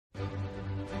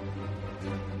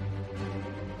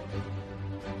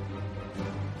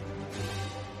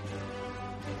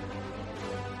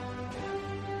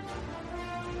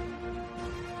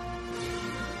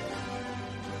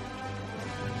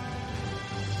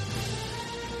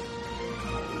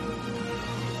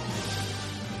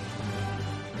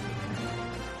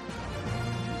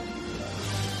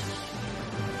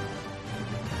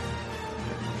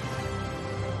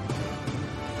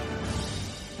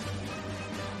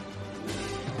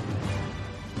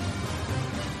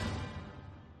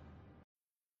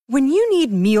When you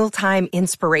need mealtime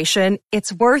inspiration,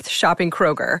 it's worth shopping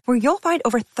Kroger, where you'll find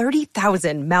over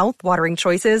 30,000 mouth-watering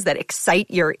choices that excite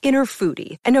your inner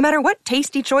foodie. And no matter what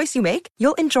tasty choice you make,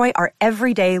 you'll enjoy our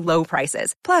everyday low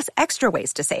prices, plus extra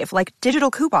ways to save, like digital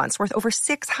coupons worth over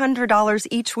 $600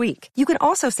 each week. You can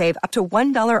also save up to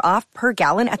 $1 off per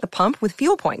gallon at the pump with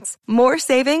fuel points. More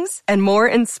savings and more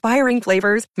inspiring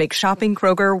flavors make shopping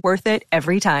Kroger worth it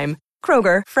every time.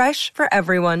 Kroger, fresh for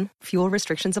everyone. Fuel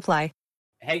restrictions apply.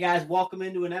 Hey guys, welcome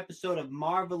into an episode of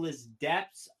Marvelous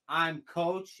Depths. I'm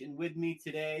Coach, and with me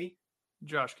today,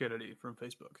 Josh Kennedy from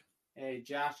Facebook. Hey,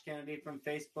 Josh Kennedy from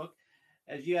Facebook.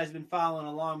 As you guys have been following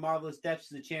along, Marvelous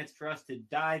Depths is a chance for us to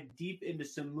dive deep into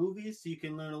some movies so you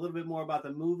can learn a little bit more about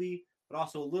the movie, but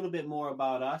also a little bit more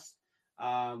about us.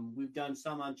 We've done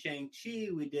some on Shang-Chi.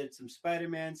 We did some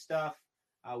Spider-Man stuff.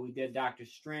 We did Doctor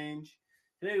Strange.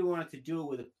 Today we wanted to do it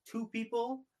with two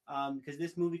people because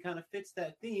this movie kind of fits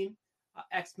that theme.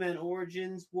 X-Men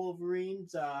Origins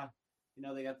Wolverines.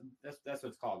 They got that's what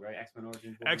it's called, right? X-Men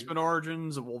Origins Wolverine. X-Men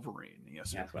Origins of Wolverine.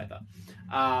 Yes, sir. That's what I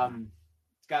thought.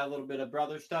 It's got a little bit of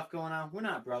brother stuff going on. We're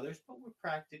not brothers, but we're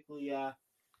practically,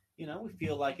 we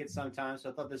feel like it sometimes. So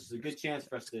I thought this was a good chance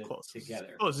for us to together.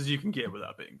 As close as you can get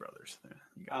without being brothers.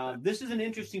 This is an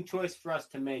interesting choice for us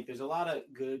to make. There's a lot of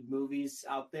good movies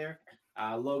out there.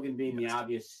 Logan being the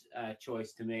obvious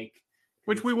choice to make,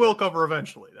 which we will cover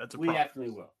eventually. We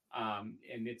definitely will.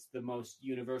 And it's the most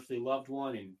universally loved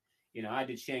one. And, I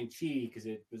did Shang-Chi because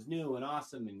it was new and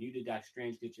awesome. And you did Doctor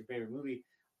Strange because it's your favorite movie.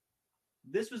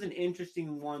 This was an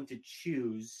interesting one to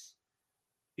choose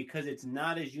because it's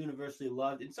not as universally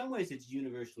loved. In some ways, it's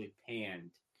universally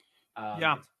panned.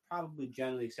 It's probably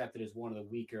generally accepted as one of the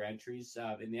weaker entries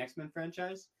in the X-Men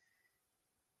franchise.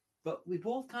 But we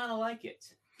both kind of like it.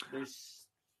 There's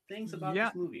things about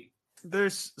this movie.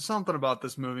 There's something about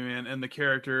this movie, man, and the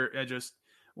character.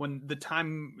 When the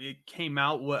time it came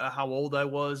out, how old I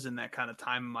was in that kind of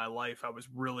time in my life, I was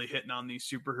really hitting on these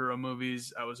superhero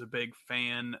movies. I was a big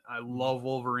fan. I love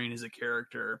Wolverine as a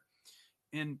character.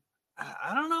 And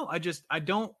I don't know. I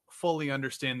don't fully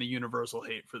understand the universal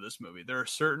hate for this movie. There are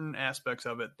certain aspects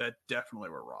of it that definitely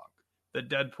were wrong. The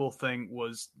Deadpool thing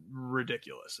was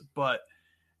ridiculous. But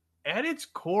at its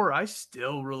core, I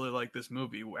still really like this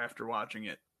movie after watching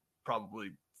it probably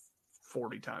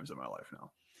 40 times in my life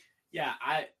now. Yeah,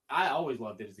 I always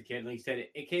loved it as a kid. Like you said,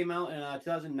 it came out in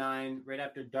 2009, right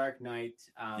after Dark Knight.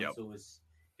 So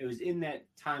it was in that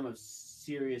time of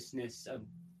seriousness of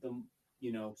the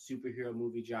superhero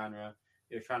movie genre.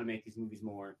 They were trying to make these movies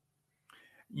more.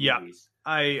 Yeah, movies.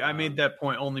 I made that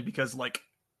point only because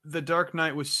the Dark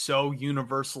Knight was so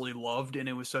universally loved, and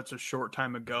it was such a short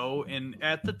time ago. And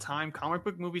at the time, comic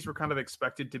book movies were kind of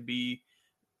expected to be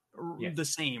the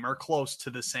same or close to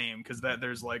the same because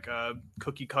there's like a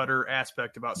cookie cutter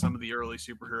aspect about some of the early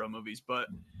superhero movies. But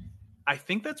I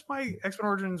think that's why X-Men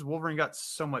Origins Wolverine got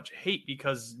so much hate,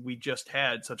 because we just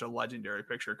had such a legendary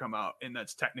picture come out, and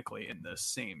that's technically in the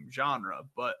same genre.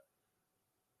 But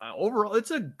overall,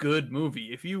 it's a good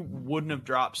movie. If you wouldn't have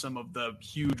dropped some of the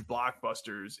huge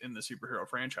blockbusters in the superhero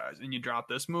franchise and you drop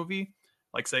this movie,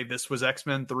 like say this was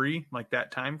X-Men 3, like that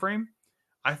time frame,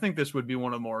 I think this would be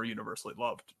one of the more universally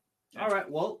loved. All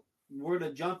right, well, we're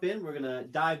going to jump in. We're going to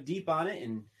dive deep on it,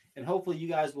 and hopefully you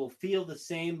guys will feel the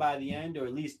same by the end, or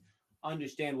at least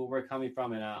understand where we're coming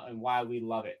from and why we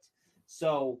love it.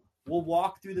 So we'll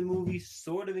walk through the movie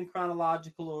sort of in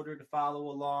chronological order to follow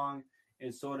along,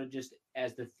 and sort of just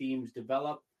as the themes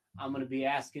develop. I'm going to be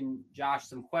asking Josh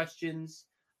some questions.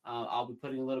 I'll be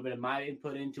putting a little bit of my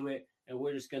input into it, and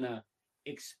we're just going to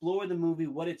explore the movie,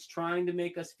 what it's trying to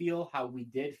make us feel, how we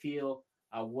did feel,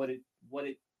 what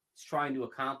it's trying to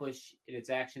accomplish in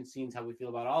its action scenes, how we feel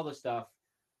about all the stuff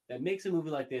that makes a movie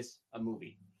like this a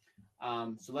movie.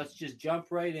 So let's just jump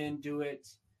right in, do it.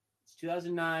 It's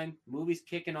 2009, movie's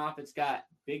kicking off. It's got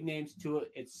big names to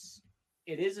it.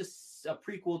 It is a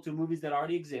prequel to movies that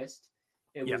already exist.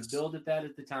 It was billed at that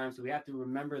at the time, so we have to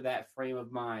remember that frame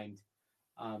of mind.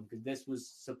 Because this was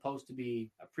supposed to be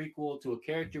a prequel to a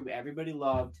character everybody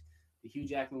loved. The Hugh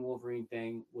Jackman Wolverine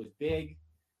thing was big,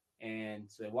 and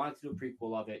so they wanted to do a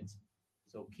prequel of it.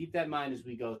 So keep that in mind as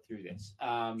we go through this.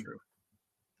 True.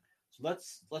 So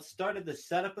let's start at the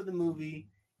setup of the movie.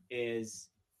 Is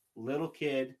little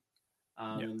kid,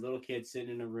 and little kid sitting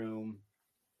in a room,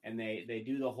 and they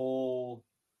do the whole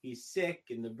he's sick,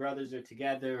 and the brothers are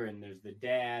together, and there's the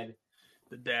dad.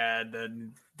 The dad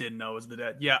that didn't know was the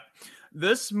dad. Yeah.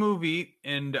 This movie,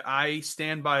 and I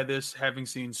stand by this, having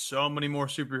seen so many more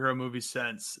superhero movies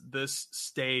since, this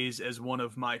stays as one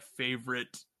of my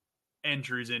favorite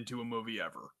entries into a movie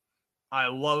ever. I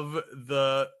love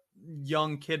the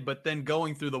young kid, but then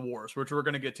going through the wars, which we're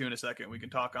going to get to in a second. We can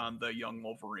talk on the young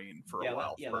Wolverine for a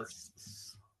while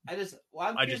first. I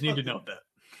just need to note that.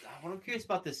 What I'm curious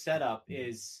about the setup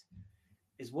is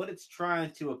what it's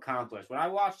trying to accomplish. When I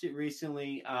watched it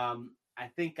recently, I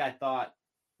thought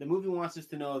the movie wants us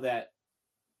to know that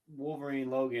Wolverine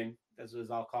Logan, as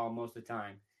I'll call him most of the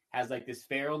time, has like this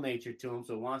feral nature to him.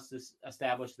 So it wants to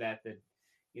establish that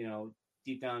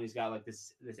deep down he's got like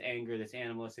this anger, this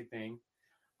animalistic thing.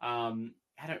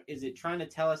 Is it trying to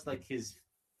tell us like his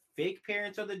fake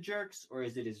parents are the jerks, or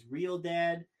is it his real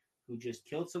dad who just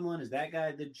killed someone? Is that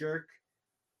guy the jerk?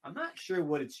 I'm not sure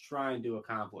what it's trying to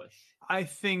accomplish. I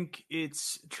think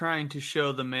it's trying to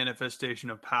show the manifestation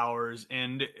of powers,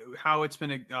 and how it's been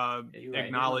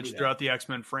acknowledged throughout the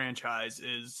X-Men franchise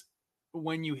is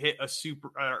when you hit a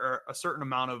certain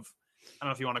amount of, I don't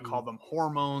know if you want to call them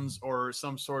hormones or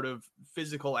some sort of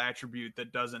physical attribute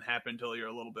that doesn't happen until you're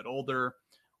a little bit older,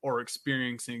 or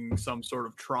experiencing some sort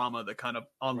of trauma that kind of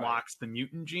unlocks the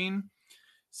mutant gene.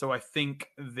 So I think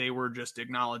they were just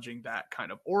acknowledging that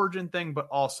kind of origin thing, but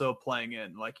also playing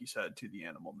in, like you said, to the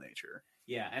animal nature.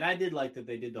 Yeah, and I did like that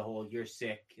they did the whole "you're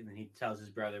sick," and then he tells his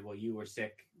brother, "Well, you were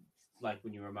sick, like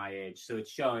when you were my age." So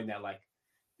it's showing that like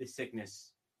the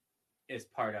sickness is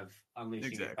part of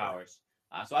unleashing your powers.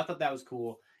 So I thought that was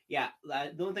cool. Yeah,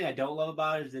 the only thing I don't love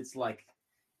about it is it's like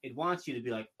it wants you to be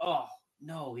like, "Oh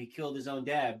no, he killed his own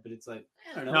dad," but it's like,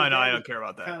 I don't know. No, I don't care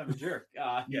about that. Kind of a jerk.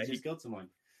 He killed someone.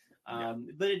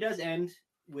 But it does end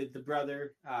with the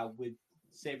brother with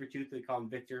Sabretooth. They call him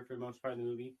Victor for the most part of the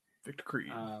movie. Victor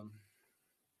Creed.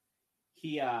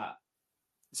 He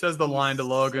says the line to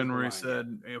Logan where he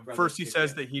said, first he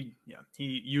says that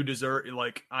you deserve,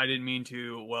 like, I didn't mean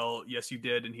to. Well, yes, you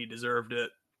did, and he deserved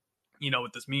it. You know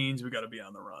what this means. We got to be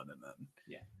on the run, and then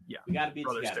we got to be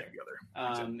together. Stick together.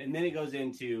 And then it goes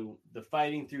into the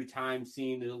fighting through time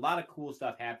scene. There's a lot of cool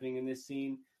stuff happening in this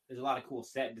scene. There's a lot of cool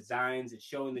set designs. It's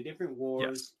showing the different wars.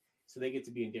 Yes. So they get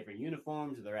to be in different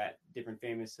uniforms, or they're at different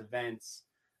famous events.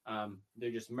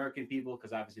 They're just murking people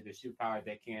because obviously they're superpowered.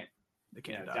 They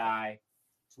can't die.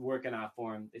 It's working out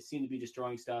for them. They seem to be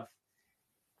destroying stuff.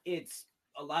 It's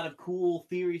a lot of cool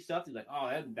theory stuff. It's like, oh,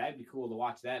 that'd be cool to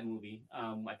watch that movie.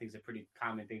 I think it's a pretty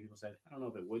common thing people said. I don't know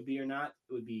if it would be or not.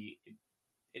 It would be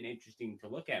an interesting to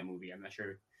look at movie. I'm not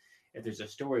sure if there's a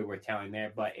story worth telling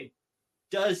there, but it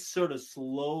does sort of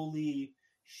slowly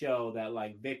show that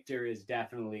like Victor is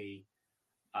definitely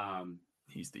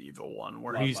he's the evil one,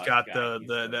 where he's got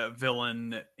the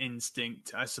villain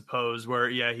instinct, I suppose, where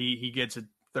he gets a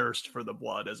thirst for the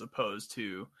blood as opposed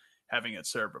to having it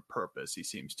serve a purpose. He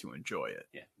seems to enjoy it.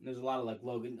 Yeah, there's a lot of like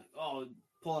Logan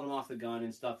pulling him off the gun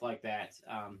and stuff like that.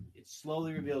 It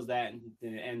slowly reveals that, and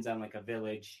then it ends on like a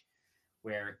village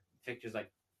where Victor's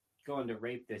like going to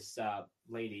rape this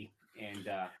lady, and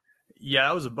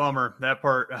that was a bummer. That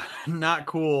part, not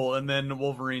cool. And then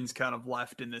Wolverine's kind of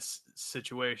left in this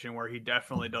situation where he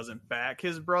definitely doesn't back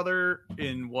his brother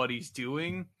in what he's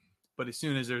doing. But as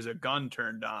soon as there's a gun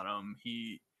turned on him,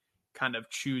 he kind of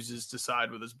chooses to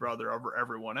side with his brother over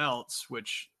everyone else,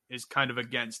 which is kind of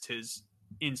against his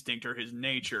instinct or his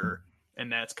nature.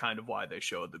 And that's kind of why they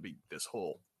showed this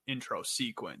whole intro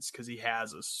sequence, because he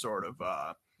has a sort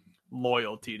of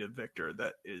loyalty to Victor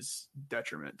that is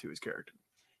detriment to his character.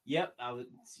 Yep,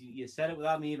 you said it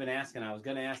without me even asking. I was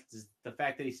going to ask, does the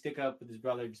fact that he stick up with his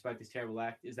brother despite this terrible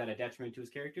act, is that a detriment to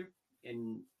his character?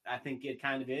 And I think it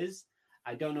kind of is.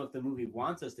 I don't know if the movie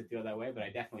wants us to feel that way, but I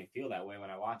definitely feel that way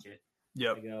when I watch it.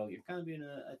 Yep. I go, you're kind of being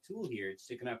a tool here,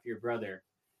 sticking up for your brother.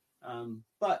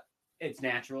 But it's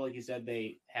natural. Like you said,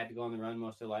 they had to go on the run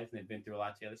most of their life, and they've been through a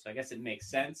lot together. So I guess it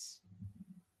makes sense.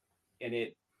 And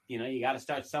you got to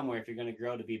start somewhere if you're going to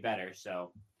grow to be better.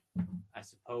 So I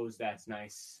suppose that's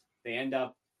nice. They end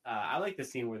up, I like the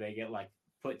scene where they get like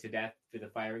put to death for the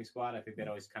firing squad. I think that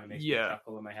always kind of makes me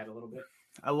chuckle in my head a little bit.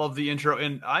 I love the intro,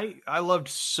 and I loved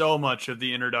so much of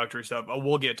the introductory stuff.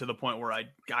 We'll get to the point where I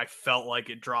felt like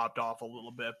it dropped off a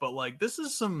little bit, but like this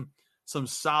is some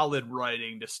solid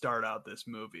writing to start out this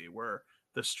movie, where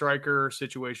the Stryker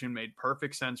situation made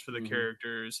perfect sense for the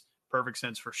characters, perfect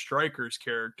sense for Stryker's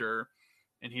character,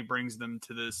 and he brings them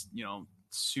to this,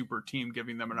 super team,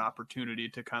 giving them an opportunity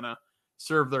to kind of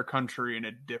serve their country in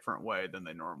a different way than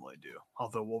they normally do.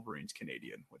 Although Wolverine's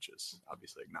Canadian, which is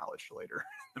obviously acknowledged later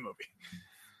in the movie.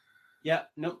 Yeah,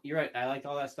 nope, you're right. I liked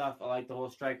all that stuff. I like the whole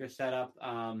Stryker setup.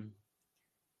 I'm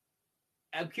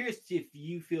curious if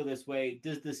you feel this way.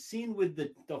 Does the scene with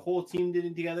the whole team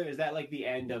getting together, is that like the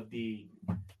end of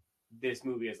this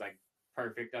movie is like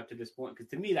perfect up to this point? Because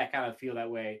to me, that kind of feel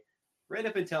that way right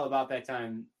up until about that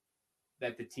time.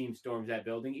 that the team storms that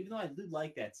building, even though I do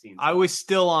like that scene. I was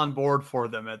still on board for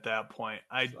them at that point.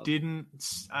 I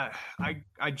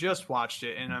just watched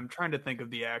it, and I'm trying to think of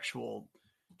the actual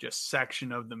just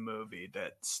section of the movie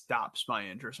that stops my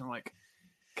interest. I'm like,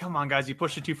 come on, guys, you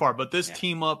pushed it too far. But this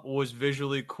team up was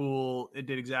visually cool. It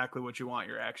did exactly what you want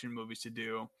your action movies to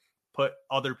do. Put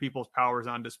other people's powers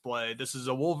on display. This is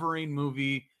a Wolverine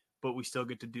movie, but we still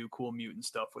get to do cool mutant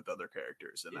stuff with other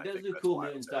characters. And it does do cool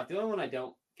mutant stuff. The only one I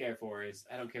don't care for is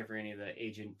I don't care for any of the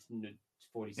Agent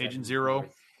 47. Agent Zero.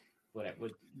 Whatever.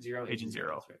 Zero. Agent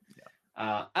Zero. Right.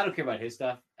 Yeah. I don't care about his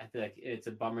stuff. I feel like it's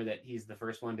a bummer that he's the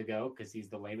first one to go because he's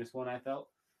the lamest one, I felt.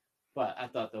 But I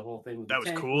thought the whole thing with that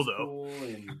was cool, though. Cool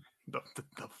and the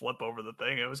flip over the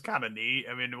thing, it was kind of neat.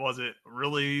 I mean, was it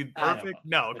really perfect?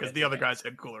 No, because the other guys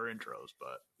had cooler intros.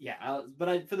 But yeah,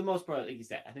 for the most part, like you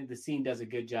said, I think the scene does a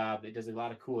good job. It does a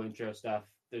lot of cool intro stuff.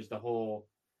 There's the whole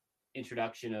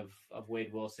introduction of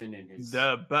Wade Wilson and his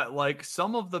but like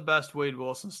some of the best Wade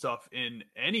Wilson stuff in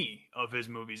any of his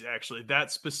movies. Actually, that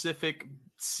specific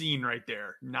scene right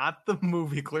there, not the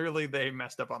movie. Clearly, they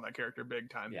messed up on that character big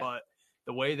time, but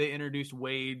the way they introduced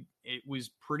Wade, it was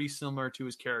pretty similar to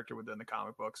his character within the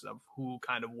comic books of who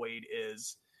kind of Wade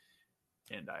is.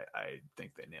 And I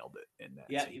think they nailed it in that.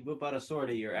 Yeah, scene. You whip out a sword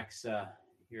at your ex's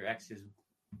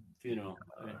funeral.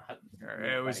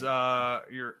 It was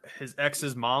his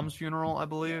ex's mom's funeral, I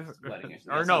believe. Yeah, wedding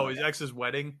or no, his ex's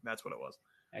wedding. That's what it was.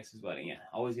 Ex's wedding, yeah.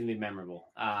 Always gonna be memorable.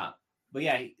 But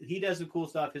yeah, he does some cool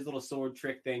stuff. His little sword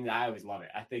trick thing, I always love it.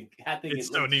 I think it's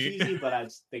it so looks neat. cheesy, but I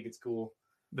just think it's cool.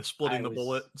 The splitting the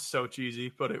bullet, so cheesy,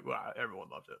 but everyone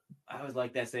loved it. I always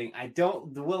like that thing.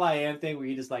 The Will.i.am thing where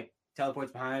he just like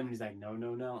teleports behind him and he's like, no.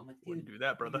 I'm like, dude, wouldn't do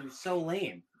that, brother. You're so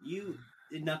lame. You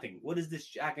did nothing. What is this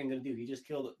shotgun gonna do? He just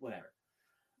killed it. Whatever.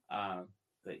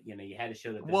 But you had to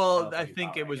show that. Well, I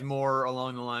think it was more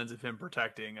along the lines of him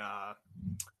protecting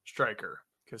Stryker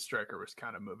because Stryker was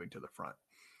kind of moving to the front.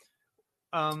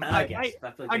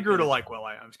 I grew to like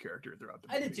Will.i.am's character throughout the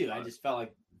movie. I did too. I just felt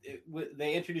like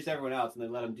they introduced everyone else and they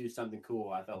let him do something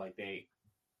cool. I felt like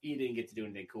he didn't get to do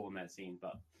anything cool in that scene,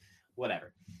 but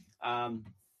whatever.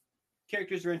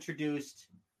 Characters are introduced.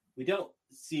 We don't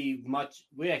see much.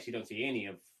 We actually don't see any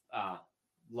of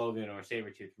Logan or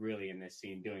Sabretooth really in this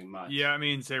scene doing much. Yeah, I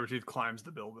mean, Sabretooth climbs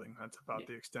the building. That's about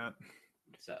the extent.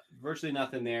 So virtually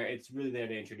nothing there. It's really there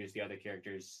to introduce the other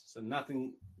characters. So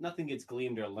nothing gets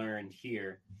gleaned or learned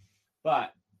here.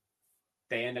 But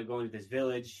they end up going to this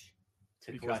village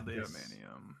to collect the this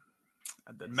adamantium.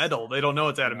 The metal. They don't know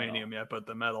it's adamantium yet, but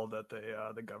the metal that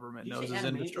the government knows is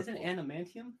indestructible. Isn't it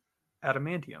adamantium?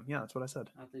 Adamantium. Yeah, that's what I said.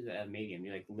 I thought it was adamantium.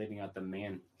 You're like living out the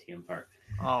mantium part.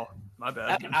 Oh, my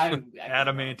bad.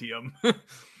 Adamantium.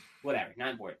 Whatever.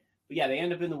 Not important. But yeah, they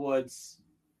end up in the woods.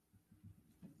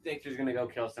 Victor's going to go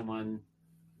kill someone.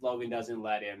 Logan doesn't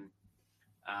let him.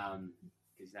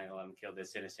 He's not going to let him kill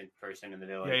this innocent person in the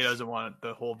village. Yeah, he doesn't want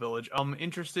the whole village.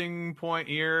 Interesting point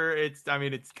here. It's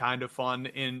kind of fun.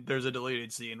 There's a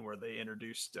deleted scene where they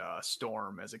introduced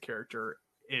Storm as a character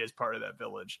as part of that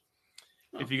village.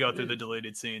 If you go through the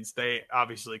deleted scenes, they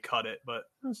obviously cut it, but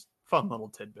it was a fun little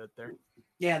tidbit there.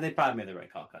 Yeah, they probably made the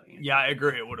right call cutting it. Yeah, I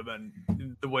agree. It would have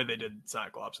been the way they did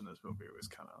Cyclops in this movie. It was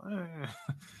kind of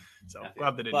so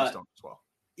glad they did Storm as well.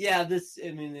 Yeah,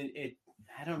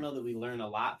 I don't know that we learn a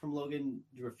lot from Logan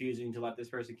refusing to let this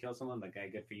person kill someone. Like,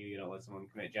 good for you. You don't let someone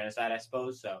commit genocide, I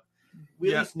suppose. So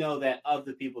we at least know that of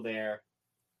the people there,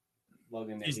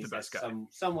 Logan he's the best guy.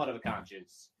 Somewhat of a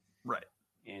conscience, right?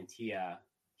 And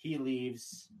he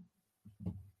leaves,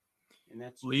 and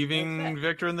that's leaving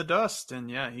Victor in the dust. And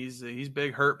yeah, he's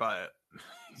big hurt by it.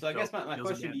 So I guess my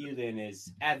question to you then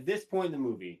is: at this point in the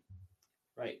movie,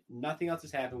 right? Nothing else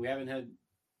has happened. We haven't had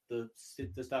the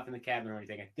stuff in the cabin or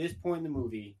anything. At this point in the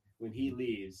movie, when he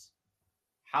leaves,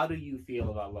 how do you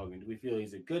feel about Logan? Do we feel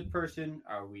he's a good person?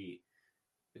 Are we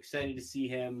excited to see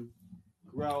him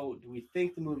grow? Do we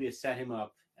think the movie has set him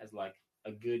up as like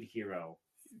a good hero?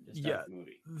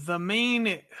 The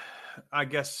main, I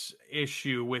guess,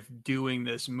 issue with doing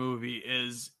this movie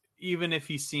is even if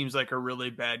he seems like a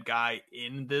really bad guy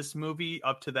in this movie,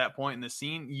 up to that point in the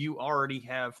scene, you already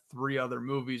have 3 other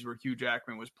movies where Hugh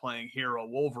Jackman was playing hero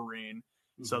Wolverine.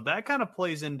 Mm-hmm. So that kind of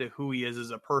plays into who he is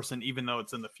as a person, even though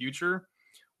it's in the future.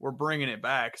 We're bringing it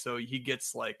back so he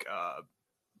gets like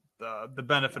the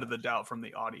benefit of the doubt from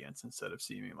the audience instead of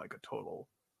seeming like a total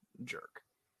jerk.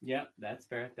 Yeah, that's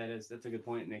fair. That's a good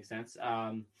point. It makes sense.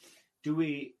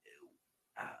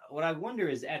 What I wonder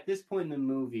is, at this point in the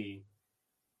movie,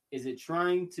 is it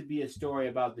trying to be a story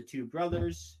about the 2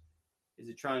 brothers? Is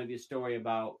it trying to be a story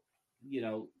about,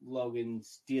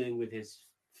 Logan's dealing with his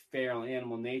feral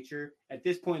animal nature? At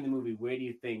this point in the movie, where do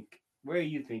you think where are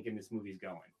you thinking this movie's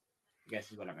going? I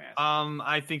guess is what I'm asking.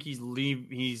 I think he's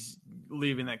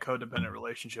leaving that codependent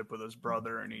relationship with his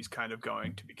brother, and he's kind of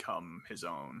going to become his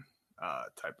own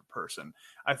type of person.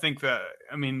 I think that,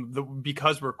 I mean,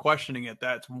 because we're questioning it,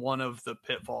 that's one of the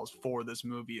pitfalls for this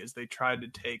movie is they tried to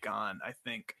take on, I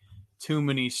think, too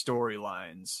many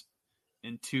storylines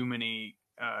and too many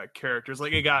characters.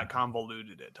 Like, it got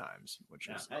convoluted at times, which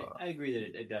is... I agree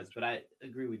that it does, but I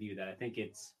agree with you that I think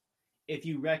it's, if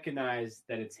you recognize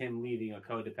that it's him leaving a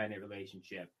codependent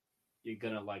relationship, you're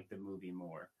going to like the movie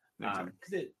more.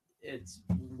 Because it's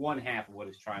one half of what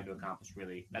it's trying to accomplish,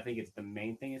 really. I think it's the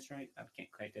main thing it's trying. I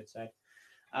can't quite decide.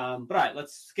 But all right,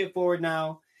 let's skip forward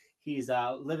now. He's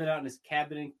living out in his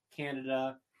cabin in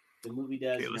Canada. The movie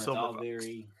does,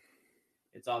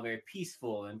 it's all very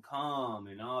peaceful and calm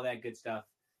and all that good stuff.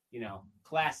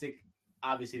 Classic.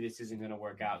 Obviously, this isn't going to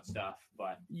work out stuff,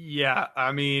 but... Yeah,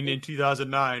 I mean, in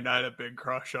 2009, I had a big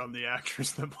crush on the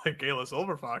actress that played Kayla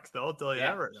Silverfox, though, I'll tell you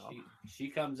that right now. She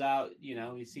comes out,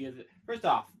 you see... First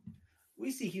off, we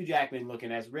see Hugh Jackman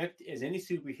looking as ripped as any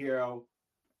superhero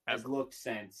has looked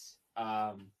since.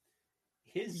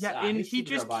 He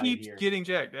just keeps getting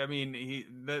jacked. I mean,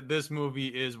 this movie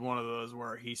is one of those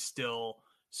where he's still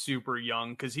super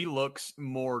young, because he looks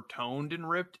more toned and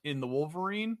ripped in the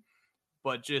Wolverine,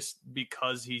 but just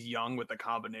because he's young with the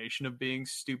combination of being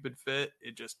stupid fit,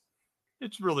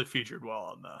 it's really featured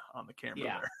well on the camera.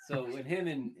 Yeah. There. So when him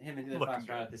and the Fox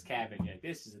are out at this cabin, you're like,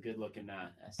 this is a good looking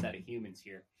set of humans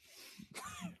here.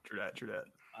 True that.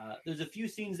 There's a few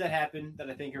scenes that happen that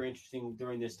I think are interesting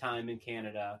during this time in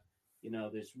Canada.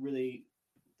 There's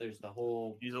the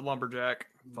whole... He's a lumberjack.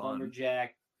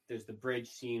 Lumberjack. There's the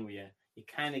bridge scene where you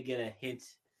kind of get a hint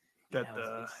that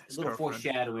a little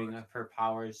foreshadowing of her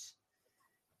powers.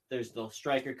 There's the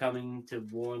striker coming to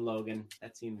warn Logan.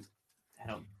 That seems,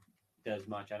 does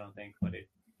much, I don't think, but it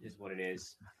is what it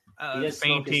is.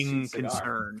 Fainting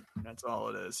concern. That's all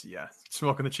it is. Yeah.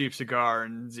 Smoking the cheap cigar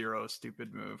and Zero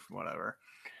stupid move, whatever.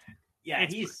 Yeah,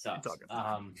 he sucks.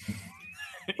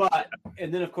 But,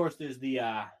 and then of course there's the,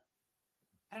 I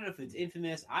don't know if it's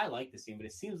infamous. I like the scene, but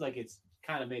it seems like it's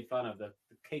kind of made fun of the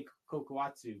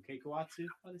Keikuatsu. Keikuatsu?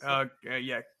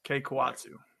 Yeah,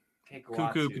 Keikuatsu.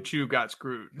 Cuckoo Kachu got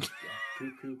screwed. Yeah,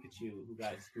 Cuckoo Kachu who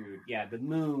got screwed. Yeah, the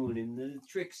moon and the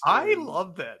trickster. I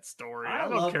love that story. I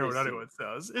don't care what anyone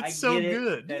says. It's so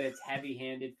good. That it's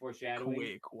heavy-handed foreshadowing.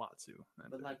 Keikuatsu.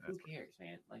 But who cares,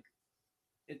 man?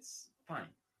 It's fine.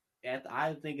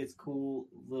 I think it's cool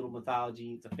little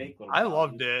mythology. It's a fake little mythology. I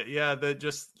loved it. Yeah, the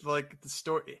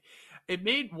story. It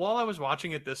made, while I was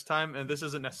watching it this time, and this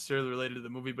isn't necessarily related to the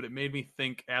movie, but it made me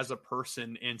think as a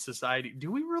person in society,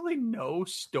 do we really know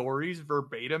stories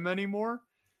verbatim anymore?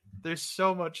 There's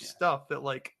so much stuff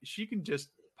that she can just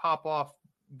pop off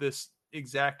this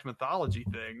exact mythology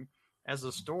thing as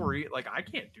a story. I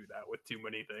can't do that with too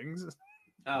many things.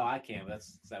 Oh, I can.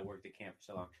 That's because I worked at camp for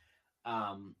so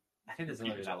long. I think that's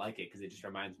another reason I like it, because it just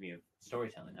reminds me of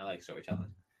storytelling. I like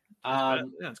storytelling.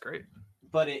 That's great.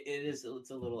 But it's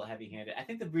a little heavy-handed. I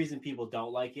think the reason people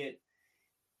don't like it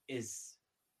is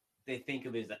they think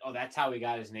of it as oh, that's how he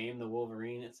got his name, the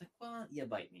Wolverine. It's well, you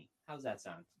bite me. How's that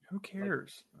sound? Who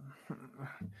cares?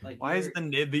 Why is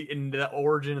the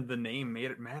origin of the name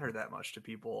made it matter that much to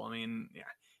people? I mean, yeah,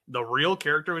 the real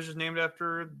character was just named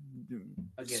after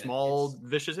a small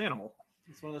vicious animal.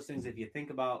 It's one of those things. If you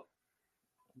think about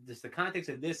just the context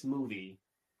of this movie,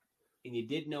 and you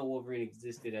didn't know Wolverine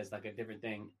existed as a different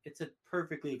thing, it's a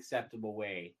perfectly acceptable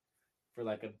way for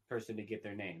a person to get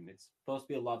their name. It's supposed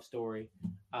to be a love story.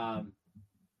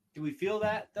 Do we feel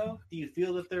that though? Do you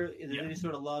feel that there is any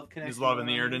sort of love connection? Is love in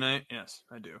the air tonight? Yes,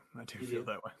 I do. I do feel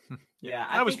that way. Yeah,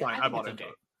 I was fine. I bought into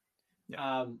it.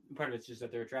 Yeah. Part of it's just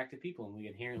that they're attractive people, and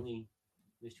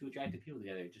there's two attractive people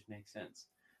together. It just makes sense.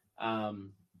 But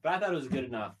I thought it was a good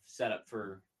enough setup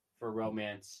for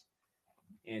romance,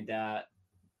 and I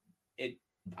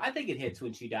think it hits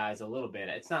when she dies a little bit.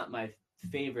 It's not my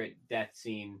favorite death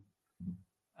scene.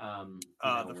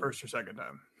 The first or second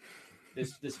time.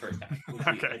 This first time.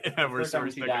 Okay. First time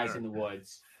when she dies in the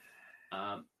woods.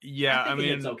 I mean,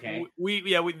 it's okay.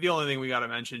 The only thing we got to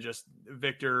mention, just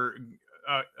Victor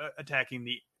attacking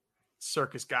the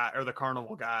circus guy or the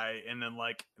carnival guy, and then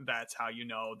that's how you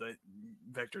know that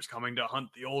Victor's coming to hunt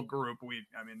the old group.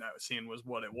 That scene was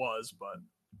what it was, but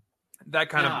that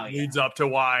kind of leads up to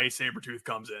why Sabretooth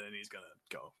comes in and he's gonna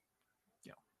go,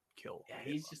 kill. Yeah,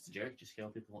 he's just a jerk, just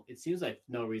killing people. It seems like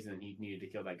no reason he needed to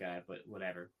kill that guy, but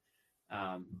whatever.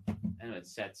 I know it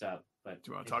sets up, but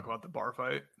do you want to talk about the bar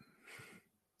fight?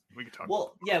 We can talk.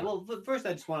 Well, yeah. Well, first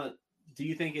I just want to. Do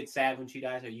you think it's sad when she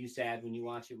dies? Are you sad when you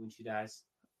watch it when she dies?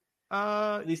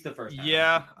 At least the first time.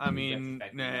 Yeah, I mean,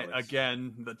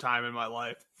 again, the time in my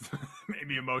life,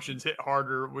 maybe emotions hit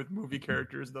harder with movie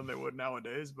characters than they would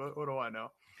nowadays. But what do I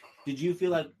know? Did you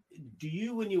feel like?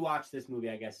 When you watch this movie?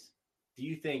 I guess. Do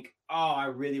you think, oh, I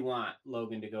really want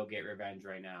Logan to go get revenge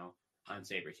right now on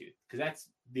Sabretooth? Because that's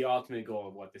the ultimate goal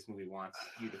of what this movie wants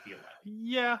you to feel like.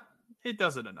 Yeah, it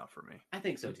does it enough for me. I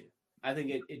think so too. I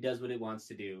think it does what it wants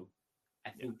to do. I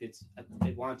think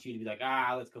it wants you to be like,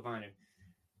 let's go find him.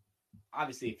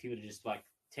 Obviously, if he would have just like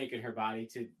taken her body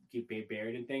to get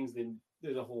buried and things, then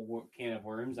there's a whole can of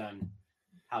worms on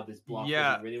how this block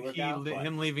doesn't really work out.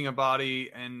 Him leaving a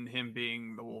body and him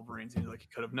being the Wolverine seems like he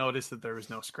could have noticed that there was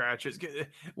no scratches.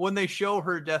 When they show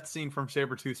her death scene from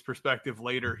Sabretooth's perspective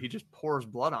later, he just pours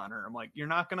blood on her. I'm like, you're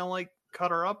not gonna like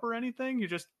cut her up or anything? You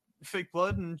just fake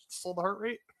blood and slow the heart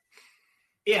rate?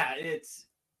 Yeah,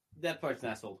 that part's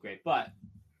not sold great, but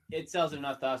it sells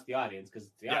enough to us, the audience, because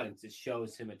the audience, it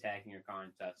shows him attacking her car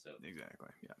and stuff. So exactly,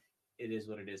 yeah, it is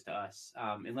what it is to us.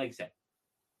 And like I said,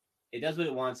 it does what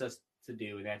it wants us to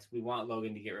do, and that's we want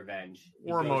Logan to get revenge.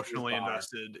 We're emotionally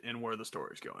invested in where the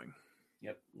story's going.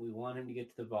 Yep, we want him to get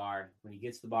to the bar. When he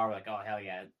gets to the bar, we're like, oh hell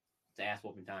yeah, it's ass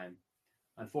whooping time.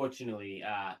 Unfortunately,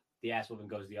 the ass whooping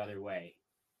goes the other way.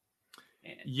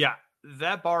 And yeah,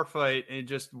 that bar fight, and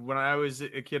just when I was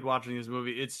a kid watching this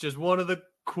movie, it's just one of the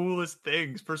coolest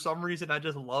things. For some reason, I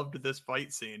just loved this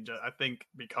fight scene. I think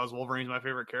because Wolverine's my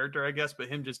favorite character, I guess, but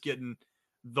him just getting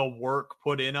the work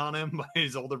put in on him by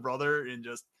his older brother and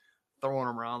just throwing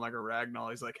him around like a ragdoll.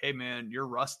 He's like, hey man, you're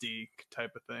rusty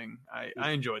type of thing.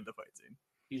 I enjoyed the fight scene.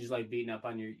 You just like beating up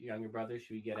on your younger brother?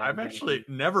 Should we get I've actually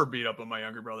never beat up on my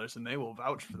younger brothers, and they will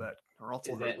vouch for that. Or else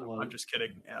I'm just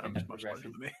kidding. Adam's much larger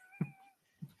than me.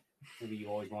 Maybe you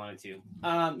always wanted to.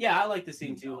 Yeah, I like the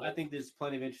scene too. I think there's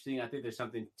plenty of interesting. I think there's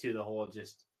something to the whole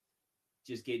just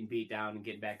getting beat down and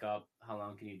getting back up. How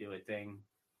long can you do it thing?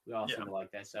 We all seem to like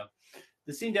that. So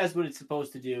the scene does what it's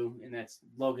supposed to do, and that's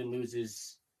Logan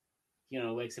loses.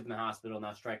 Wakes up in the hospital.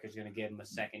 Now Stryker's going to give him a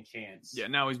second chance. Yeah,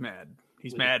 now he's mad.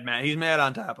 He's mad. He's mad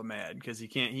on top of mad because he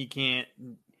can't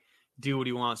do what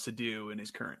he wants to do in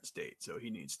his current state. So he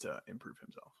needs to improve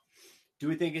himself. Do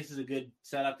we think this is a good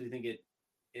setup? Do you think it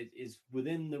is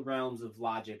within the realms of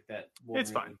logic that Wolverine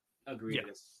it's fine. Agree to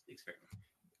this experiment?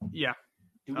 Yeah.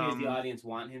 Do we as the audience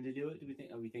want him to do it?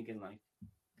 Are we thinking like?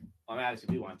 Well, I mean,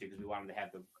 obviously we want to because we want him to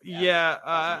have the. Yeah,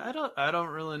 I don't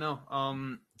really know.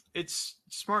 It's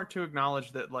smart to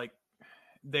acknowledge that like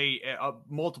they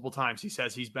multiple times he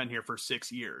says he's been here for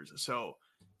 6 years. So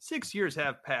 6 years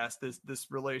have passed. This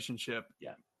relationship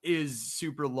is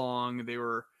super long. They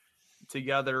were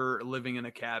together living in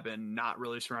a cabin, not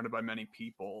really surrounded by many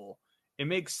people. It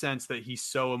makes sense that he's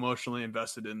so emotionally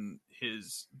invested in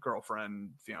his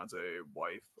girlfriend, fiance,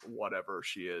 wife, whatever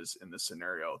she is in this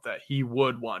scenario, that he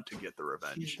would want to get the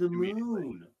revenge. She's the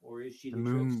moon, or is she the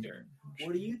trickster?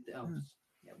 What do you think? Oh,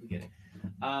 yeah, we get it.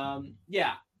 I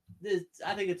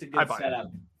think it's a good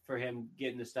setup for him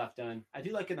getting the stuff done. I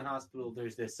do like in the hospital.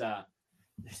 There's this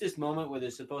moment where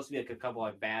there's supposed to be like a couple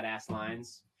like badass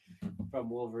lines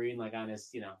from Wolverine, like on his,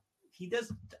 he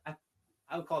does.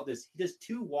 I would call it this. He does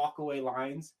 2 walkaway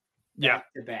lines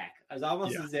back to back. It's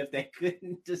almost as if they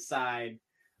couldn't decide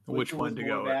which one to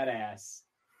go badass.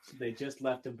 So they just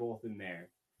left them both in there.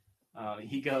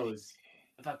 He goes,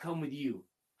 "If I come with you,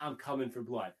 I'm coming for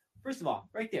blood." First of all,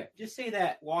 right there, just say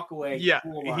that walk away. Yeah,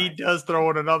 cool he does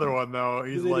throw in another one though.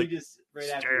 He's like,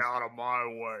 stay out of my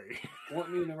way.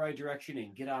 Point me in the right direction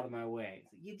and get out of my way.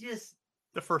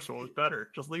 The first one was better.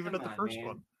 Just leave it at the first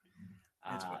one.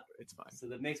 It's fine. So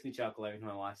that makes me chuckle every time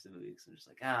I watch the movie. Because I'm just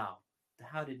like, oh,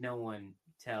 how did no one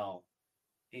tell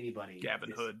anybody?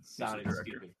 Gavin Hood sounded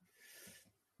stupid.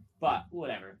 But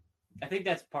whatever. I think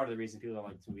that's part of the reason people don't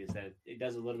like this movie is that it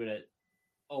does a little bit of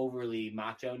overly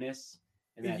macho-ness.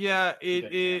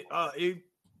 It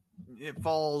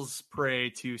falls prey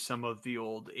to some of the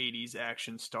old 80s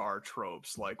action star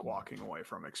tropes, like walking away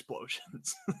from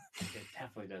explosions. It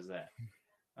definitely does that.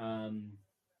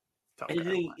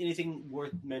 Anything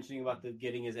worth mentioning about the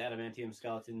getting his adamantium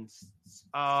skeletons?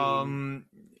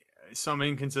 Some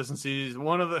inconsistencies.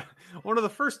 One of the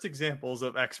first examples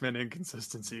of X-Men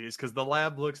inconsistencies, because the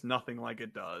lab looks nothing like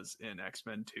it does in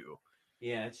X-Men 2.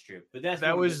 Yeah, that's true. But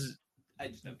I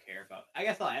just don't care about. I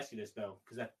guess I'll ask you this though,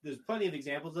 because there's plenty of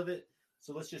examples of it.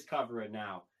 So let's just cover it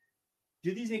now.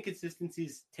 Do these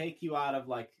inconsistencies take you out of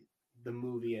like the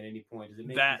movie at any point? Does it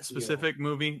make that specific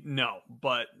movie? No,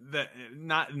 but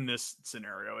not in this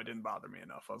scenario. It didn't bother me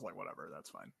enough. I was like, whatever, that's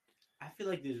fine. I feel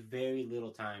like there's very little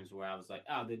times where I was like,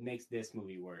 oh, that makes this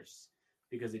movie worse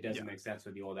because it doesn't make sense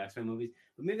with the old X-Men movies.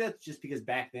 But maybe that's just because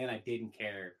back then I didn't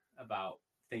care about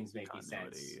things making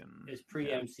sense. It's pre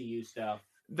yeah. MCU stuff.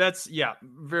 That's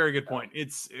very good point.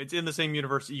 It's in the same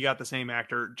universe. You got the same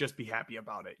actor. Just be happy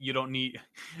about it. You don't need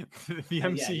the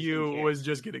MCU was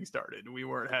just getting started. We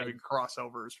weren't having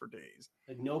crossovers for days.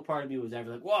 Like no part of me was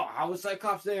ever like, "Whoa, how was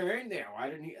Cyclops there in there? Why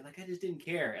didn't he?" Like I just didn't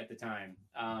care at the time.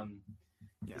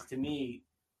 Because to me,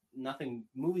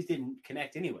 movies didn't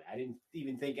connect anyway. I didn't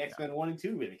even think X-Men 1 and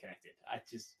 2 really connected.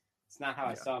 It's not how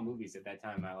I saw movies at that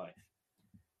time in my life.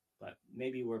 But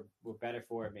maybe we're better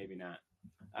for it, maybe not.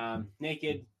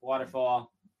 Naked,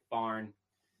 waterfall, barn,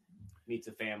 meets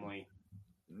a family.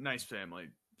 Nice family.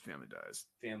 Family dies.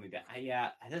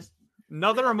 I just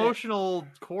another emotional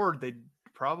chord. They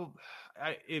probably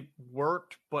it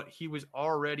worked, but he was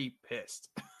already pissed.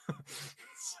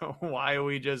 So why are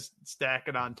we just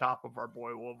stacking on top of our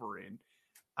boy Wolverine?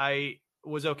 I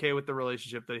was okay with the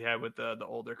relationship that he had with the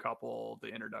older couple, the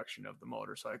introduction of the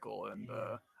motorcycle and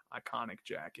the iconic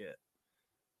jacket.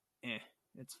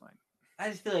 It's fine. I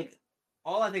just feel like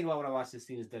all I think about when I watch this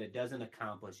scene is that it doesn't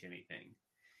accomplish anything.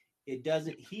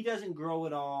 He doesn't grow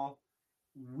at all.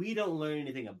 We don't learn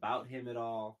anything about him at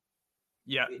all.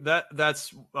 Yeah,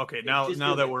 that's okay. Now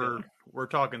that we're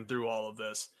talking through all of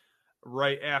this,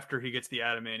 right after he gets the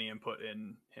adamantium put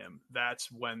in him,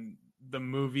 that's when the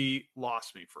movie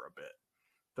lost me for a bit.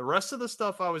 The rest of the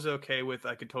stuff I was okay with.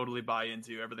 I could totally buy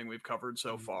into everything we've covered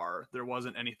so far. There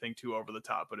wasn't anything too over the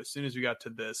top, but as soon as we got to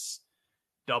this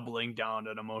doubling down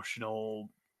on emotional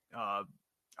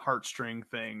heartstring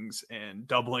things and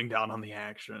doubling down on the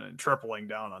action and tripling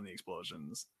down on the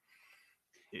explosions.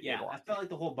 I felt like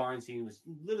the whole barn scene was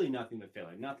literally nothing but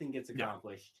filler. Nothing gets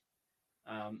accomplished.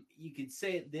 You could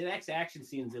say the next action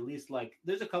scenes, at least like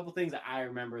there's a couple things that I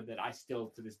remember that I still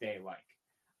to this day like.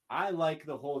 I like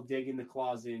the whole digging the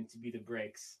claws in to be the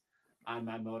brakes on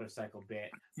my motorcycle bit.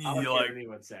 I don't care what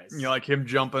anyone says. You like him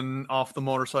jumping off the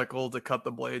motorcycle to cut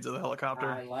the blades of the helicopter?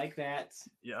 I like that.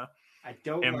 Yeah. I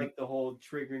don't like the whole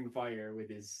triggering fire with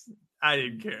his... I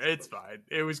didn't care. It's fine.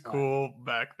 It was cool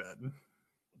back then.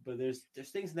 But there's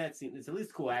things in that scene. It's at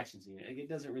least a cool action scene. It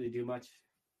doesn't really do much.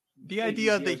 The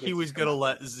idea that he was going to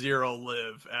let Zero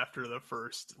live after the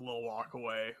first little walk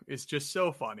away is just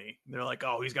so funny. They're like,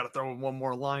 oh, he's got to throw in one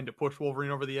more line to push Wolverine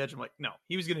over the edge. I'm like, no,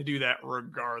 he was going to do that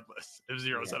regardless if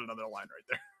Zero said another line right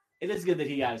there. It is good that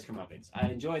he got his comeuppance. I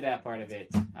enjoy that part of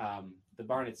it. The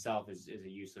barn itself is a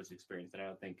useless experience that I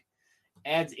don't think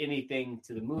adds anything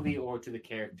to the movie or to the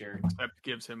character. Except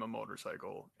gives him a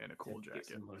motorcycle and a cool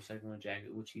jacket. A motorcycle and a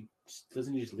jacket, which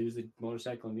doesn't he just lose the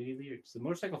motorcycle immediately? Or is the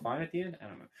motorcycle fine at the end? I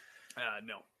don't know.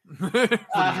 No.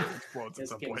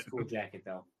 Let's get his cool jacket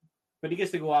though. But he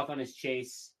gets to go off on his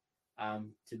chase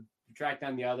to track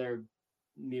down the other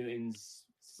mutants.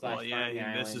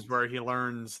 This is where he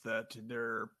learns that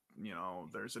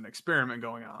there's an experiment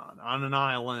going on an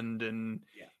island, and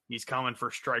he's coming for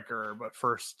Stryker, but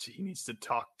first he needs to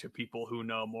talk to people who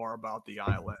know more about the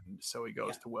island. So he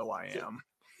goes to Will.i.am. So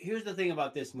here's the thing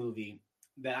about this movie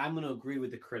that I'm going to agree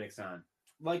with the critics on.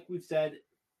 Like we've said,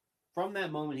 from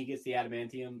that moment he gets the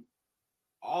adamantium,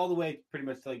 all the way pretty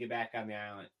much till they get back on the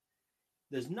island,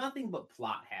 there's nothing but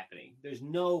plot happening. There's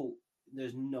no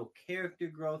character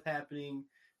growth happening.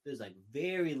 There's like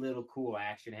very little cool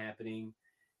action happening,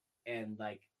 and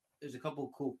like there's a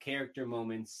couple cool character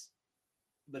moments,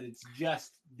 but it's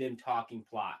just them talking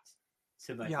plot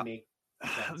to make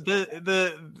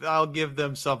sense. I'll give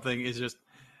them something is just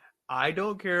I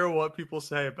don't care what people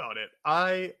say about it.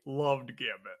 I loved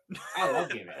Gambit. I love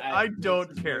Gambit. I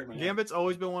don't care. Gambit's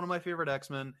always been one of my favorite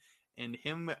X-Men, and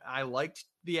I liked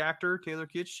the actor Taylor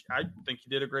Kitsch. I think he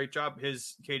did a great job.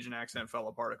 His Cajun accent fell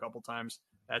apart a couple times.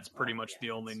 That's pretty much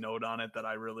the only note on it that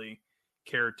I really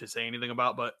cared to say anything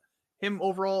about. But him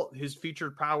overall, his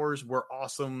featured powers were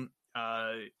awesome.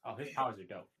 His powers are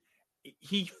dope.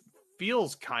 He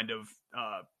feels kind of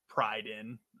pried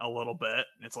in a little bit.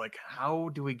 It's like, how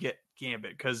do we get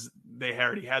Gambit? Because they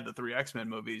already had the 3 X-Men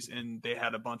movies, and they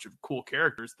had a bunch of cool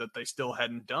characters that they still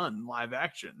hadn't done live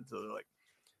action. So they're like,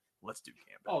 let's do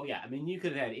Gambit. Oh, yeah. I mean, you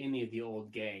could have had any of the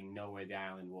old gang know where the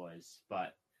island was,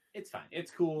 but it's fine.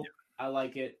 It's cool. Yeah. I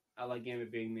like it. I like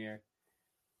Gambit being there.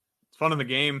 It's fun in the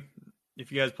game.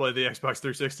 If you guys play the Xbox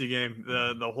 360 game,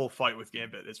 the whole fight with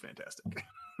Gambit is fantastic.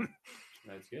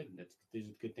 That's good. These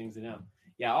are good things to know.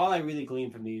 Yeah, all I really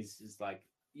glean from these is like,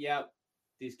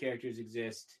 these characters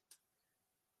exist.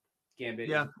 Gambit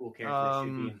is a cool character that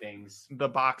should be in things. The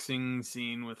boxing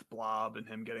scene with Blob and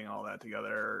him getting all that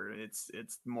together, it's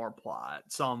more plot.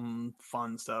 Some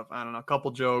fun stuff. I don't know, a couple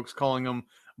jokes, calling him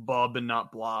Bub and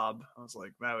not Blob. I was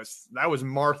like, that was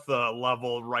Martha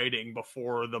level writing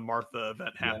before the Martha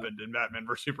event happened in Batman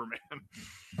vs Superman.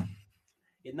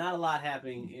 not a lot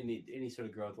happening in any sort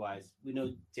of growth wise. We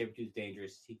know Sabretooth's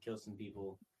dangerous. He kills some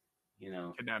people.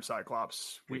 Kidnap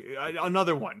Cyclops.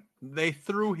 Another one. They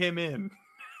threw him in.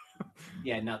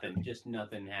 Yeah, nothing. Just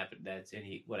nothing happened. That's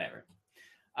any whatever.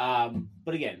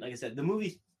 But again, like I said, the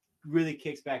movie really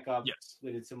kicks back up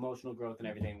with its emotional growth and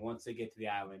everything once they get to the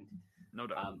island. No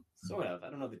doubt. Sort of.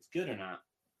 I don't know if it's good or not,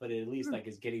 but it at least like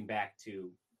is getting back to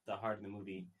the heart of the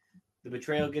movie. The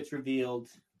betrayal gets revealed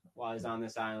while he's on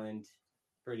this island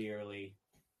pretty early.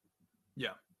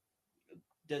 Yeah.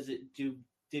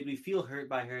 Did we feel hurt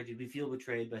by her? Did we feel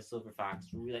betrayed by Silver Fox?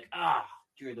 Were we like,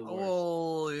 you're the worst?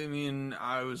 Oh, I mean,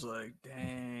 I was like,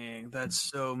 dang, that's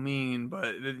so mean.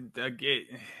 But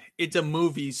it's a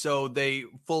movie, so they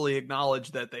fully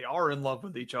acknowledge that they are in love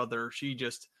with each other. She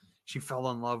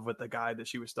fell in love with the guy that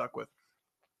she was stuck with.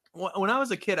 When I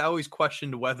was a kid, I always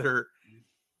questioned whether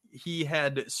he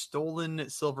had stolen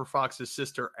Silver Fox's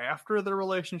sister after the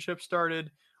relationship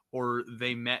started, or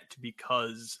they met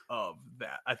because of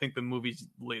that. I think the movie's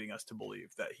leading us to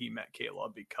believe that he met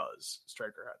Kayla because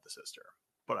Stryker had the sister.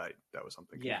 But that was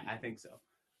something. Yeah, I think so.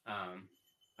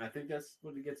 I think that's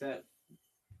what it gets at.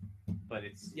 But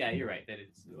you're right. That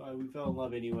we fell in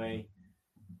love anyway.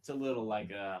 It's a little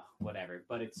like whatever,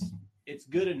 but it's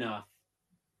good enough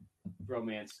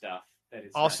romance stuff that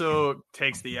it's also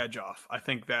takes the edge off. I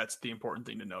think that's the important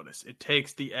thing to notice. It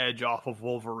takes the edge off of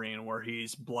Wolverine, where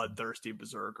he's bloodthirsty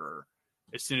berserker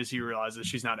as soon as he realizes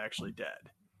she's not actually dead.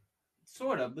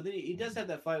 Sort of, but then he does have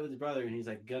that fight with his brother, and he's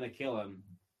like gonna kill him.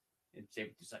 And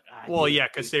Sabretooth's like, well, yeah,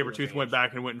 because Sabretooth went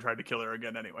back and went and tried to kill her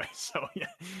again anyway. So yeah,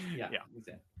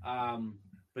 exactly.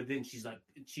 But then she's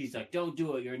like, don't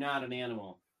do it. You're not an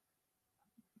animal.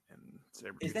 And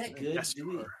is that good? Yes,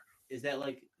 is that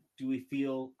like? Do we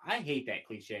feel? I hate that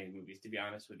cliche in movies. To be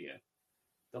honest with you,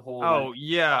 the whole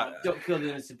don't kill the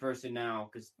innocent person now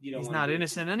because you don't. He's not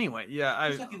innocent anyway. Yeah,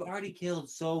 you've already killed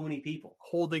so many people.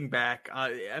 Holding back.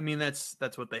 I mean, that's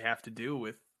what they have to do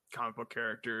with comic book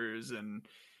characters and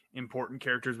important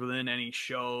characters within any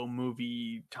show,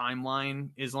 movie, timeline.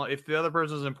 If the other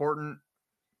person is important,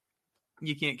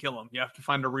 you can't kill them. You have to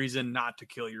find a reason not to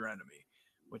kill your enemy,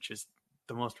 which is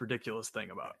the most ridiculous thing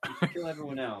about it. You can kill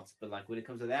everyone else, but like when it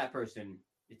comes to that person,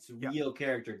 it's real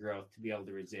character growth to be able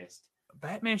to resist.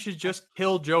 Batman should just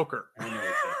kill Joker.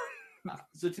 I know.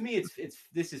 So to me,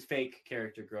 this is fake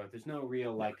character growth. There's no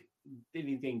real like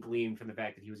anything gleaned from the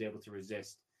fact that he was able to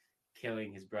resist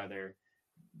killing his brother.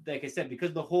 Like I said,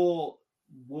 because the whole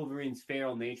Wolverine's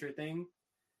feral nature thing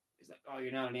is like, oh,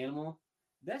 you're not an animal.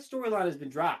 That storyline has been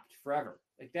dropped forever.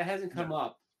 Like that hasn't come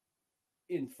up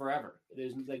in forever.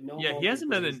 There's like no. Yeah, he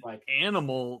hasn't been an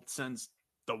animal since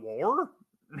the war.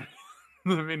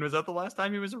 I mean, was that the last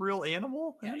time he was a real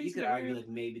animal? Yeah, you could argue like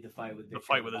maybe the fight with his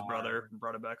brother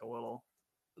brought it back a little.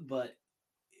 But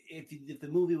if the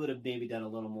movie would have maybe done a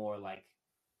little more, like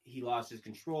he lost his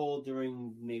control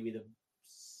during maybe the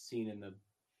scene in the.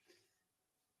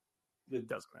 It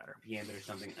doesn't matter. Gambit or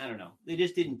something. I don't know. They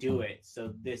just didn't do it.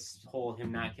 So this whole him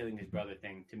not killing his brother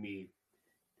thing to me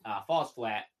falls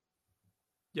flat.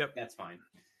 Yep. That's fine.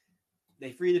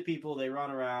 They free the people. They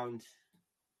run around.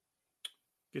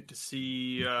 Get to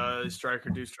see Stryker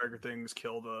do Stryker things,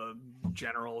 kill the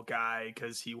general guy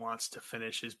because he wants to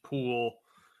finish his pool.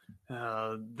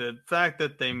 The fact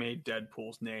that they made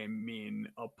Deadpool's name mean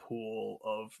a pool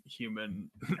of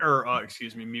mutant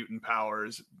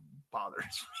powers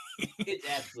bothers me. It's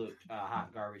absolute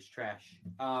hot garbage trash.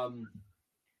 But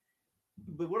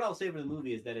what I'll say for the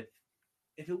movie is that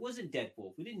if it wasn't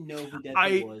Deadpool, if we didn't know who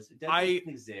Deadpool was, Deadpool didn't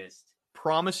exist.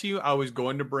 Promise you, I was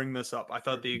going to bring this up. I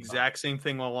thought the exact same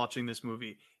thing while watching this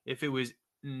movie. If it was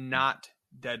not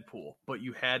Deadpool, but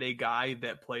you had a guy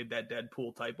that played that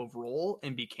Deadpool type of role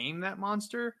and became that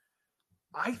monster,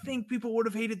 I think people would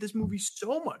have hated this movie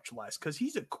so much less because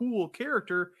he's a cool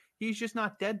character. He's just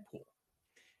not Deadpool.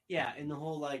 Yeah, and the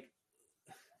whole like,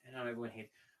 I know everyone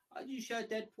hates. You shut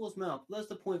Deadpool's mouth. That's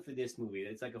the point for this movie.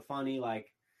 It's like a funny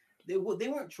like. They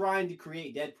weren't trying to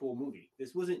create Deadpool movie.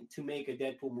 This wasn't to make a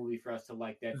Deadpool movie for us to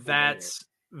like Deadpool. That's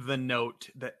the note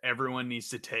that everyone needs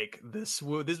to take. This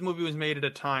movie was made at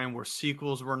a time where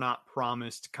sequels were not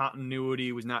promised,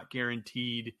 continuity was not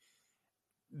guaranteed.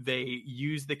 They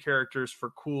used the characters for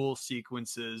cool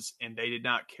sequences, and they did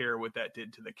not care what that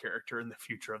did to the character in the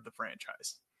future of the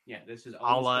franchise. Yeah, this is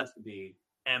all supposed to be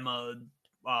Emma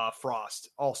Frost,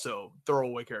 also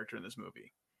throwaway character in this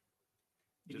movie.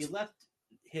 If you left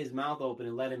his mouth open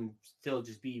and let him still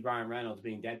just be Ryan Reynolds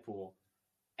being Deadpool,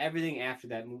 everything after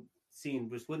that scene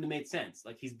just wouldn't have made sense.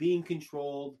 Like he's being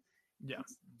controlled,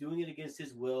 doing it against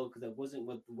his will because that wasn't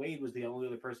what Wade was the only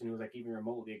other person who was like even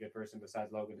remotely a good person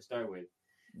besides Logan to start with.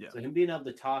 Yeah. So him being able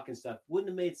to talk and stuff wouldn't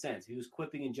have made sense. If he was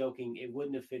quipping and joking, it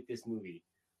wouldn't have fit this movie.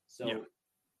 So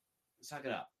suck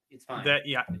it up. It's fine.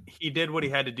 He did what he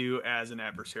had to do as an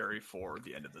adversary for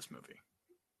the end of this movie.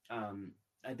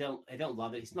 I don't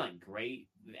love it. He's not great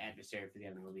adversary for the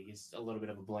end of the movie. He's a little bit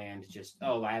of a bland, just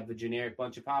I have a generic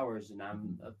bunch of powers and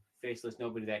I'm a faceless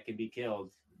nobody that can be killed.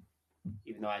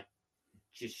 Even though I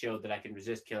just showed that I can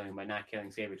resist killing by not killing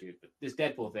Sabretooth. But this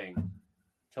Deadpool thing,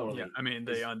 totally. Yeah, I mean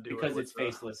they undo because it it's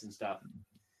faceless and stuff.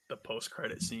 The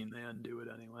post-credit scene, they undo it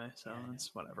anyway, so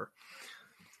it's whatever.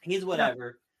 He's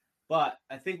whatever. But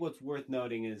I think what's worth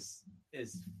noting is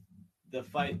the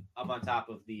fight up on top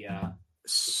of the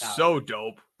so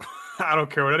dope. I don't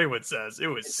care what anyone says.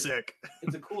 It's sick.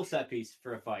 It's a cool set piece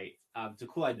for a fight. It's a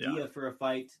cool idea for a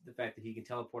fight. The fact that he can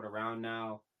teleport around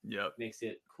now makes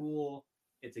it cool.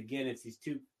 It's these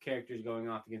two characters going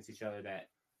off against each other that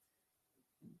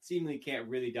seemingly can't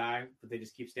really die, but they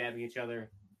just keep stabbing each other.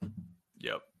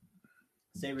 Yep.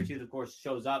 Sabretooth, of course,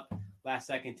 shows up last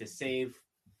second to save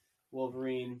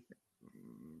Wolverine.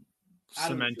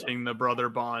 Cementing the brother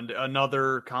bond.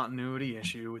 Another continuity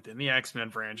issue within the X-Men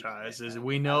franchise is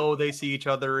we know they see each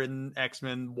other in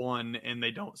X-Men 1 and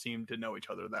they don't seem to know each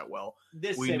other that well.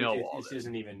 This Sabretooth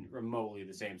isn't even remotely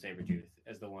the same Sabretooth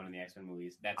as the one in the X-Men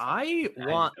movies. I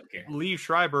want Lee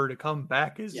Schreiber to come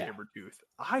back as Sabretooth.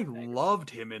 I loved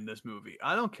him in this movie.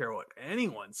 I don't care what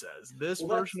anyone says. This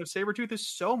version of Sabretooth is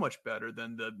so much better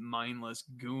than the mindless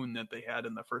goon that they had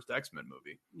in the first X-Men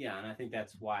movie. Yeah, and I think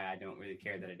that's why I don't really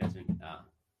care that it doesn't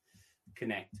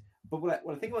connect. But what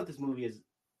I think about this movie is,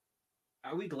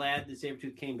 are we glad that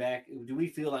Sabretooth came back? Do we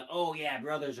feel like, oh yeah,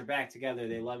 brothers are back together,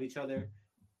 they love each other?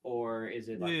 Or is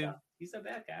it like he's a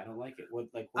bad guy, I don't like it?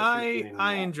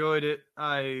 I enjoyed it.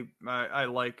 I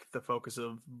like the focus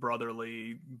of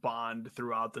brotherly bond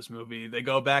throughout this movie. They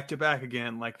go back to back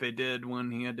again like they did when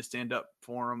he had to stand up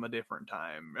for him a different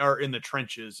time, or in the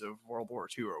trenches of World War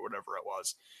II or whatever it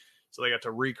was. So they got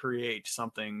to recreate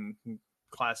something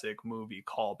classic movie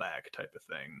callback type of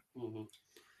thing. Mm-hmm.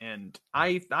 And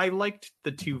I liked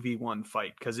the 2v1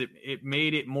 fight because it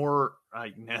made it more,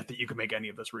 not that you could make any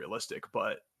of this realistic,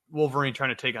 but Wolverine trying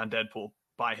to take on Deadpool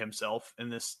by himself in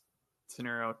this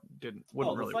scenario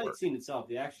wouldn't really work. The fight scene itself,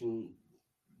 the action,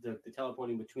 the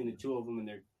teleporting between the two of them,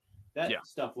 and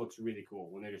stuff looks really cool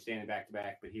when they're just standing back to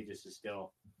back, but he just is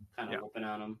still kind of whooping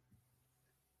on them.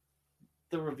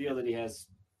 The reveal that he has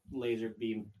laser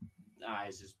beam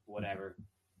eyes is whatever.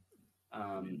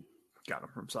 Got him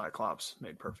from Cyclops.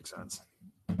 Made perfect sense.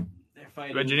 They're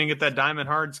fighting. But you didn't get that diamond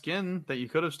hard skin that you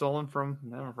could have stolen from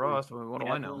Emma Frost. What do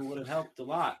I know? It would have helped a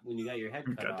lot when you got your head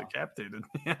cut off. Decapitated.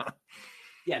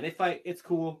 Yeah, they fight. It's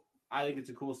cool. I think it's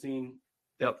a cool scene.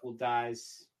 Deadpool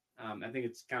dies. I think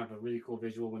it's kind of a really cool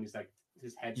visual when he's like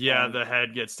his head. Yeah, the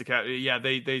head gets decapitated. Yeah,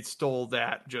 they stole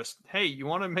that. Just hey, you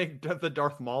want to make the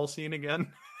Darth Maul scene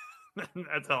again?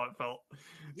 That's how it felt.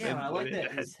 Yeah, I like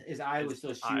that. His eye was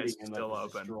still shooting and still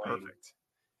open. Perfect.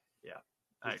 Yeah,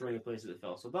 destroying the places it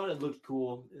fell. So I thought it looked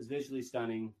cool. It's visually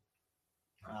stunning.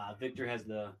 Victor has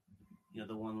the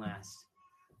one last,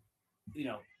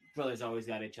 brothers always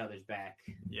got each other's back.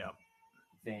 Yeah.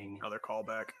 Thing. Another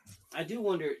callback. I do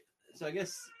wonder. So I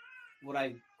guess what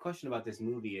I question about this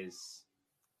movie is,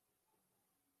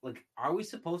 like, are we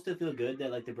supposed to feel good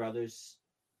that like the brothers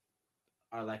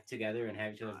are like together and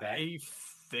have each other's back? I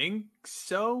think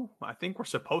so. I think we're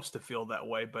supposed to feel that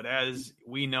way, but as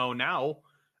we know now,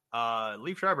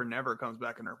 Lee Schreiber never comes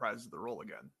back and reprises the role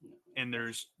again. And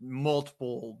there's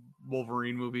multiple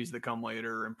Wolverine movies that come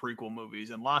later and prequel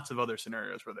movies and lots of other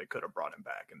scenarios where they could have brought him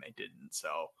back and they didn't. So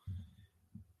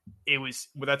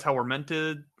that's how we're meant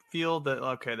to feel that,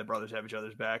 okay, the brothers have each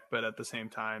other's back, but at the same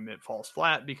time it falls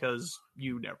flat because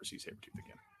you never see Sabretooth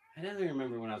again. I definitely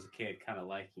remember when I was a kid kind of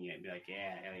liking it and be like,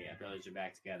 yeah, hell yeah, brothers are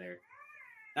back together.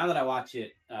 Now that I watch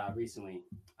it recently,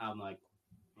 I'm like,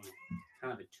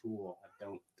 kind of a tool.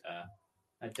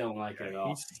 I don't like it at all.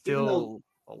 He's still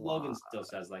Logan still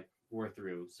says like we're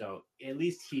through, so at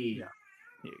least he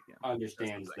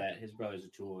understands that his brother's a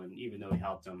tool, and even though he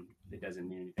helped him, it doesn't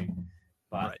mean anything.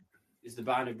 But it's the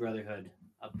bond of brotherhood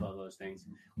above those things.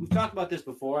 We've talked about this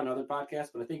before on other podcasts,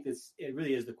 but I think it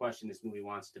really is the question this movie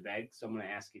wants to beg. So I'm going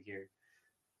to ask it here,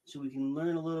 so we can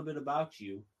learn a little bit about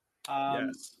you,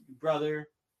 brother.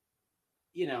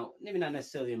 Maybe not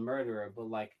necessarily a murderer, but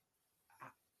like,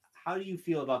 how do you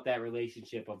feel about that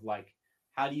relationship of like,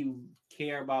 how do you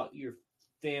care about your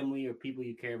family or people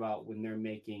you care about when they're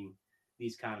making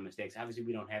these kind of mistakes? Obviously,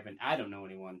 I don't know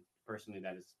anyone personally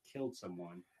that has killed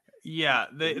someone. Yeah,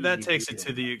 that takes it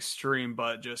to the extreme,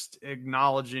 but just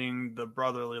acknowledging the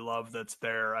brotherly love that's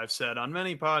there. I've said on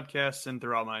many podcasts and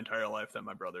throughout my entire life that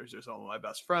my brothers are some of my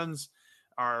best friends.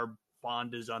 Our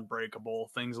bond is unbreakable,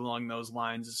 things along those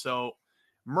lines. So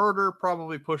murder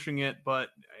probably pushing it, but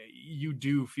you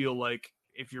do feel like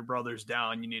if your brother's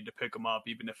down, you need to pick him up,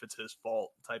 even if it's his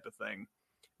fault type of thing.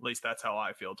 At least that's how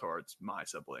I feel towards my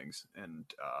siblings. And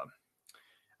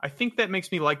I think that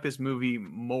makes me like this movie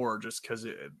more just because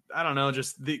I don't know,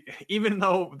 just even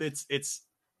though it's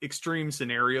extreme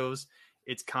scenarios,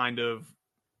 it's kind of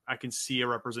I can see a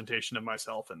representation of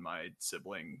myself and my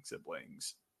siblings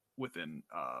within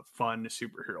fun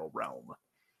superhero realm.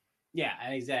 Yeah,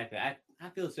 exactly. I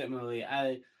feel similarly.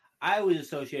 I was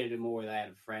associated more with I had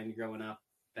a friend growing up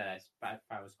that I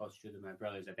probably was closer to than my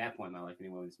brothers at that point in my life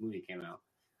anyway when this movie came out.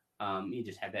 You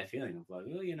just had that feeling of like,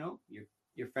 well,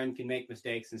 your friend can make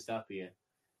mistakes and stuff, but you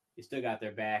still got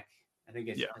their back. I think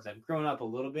as I've grown up a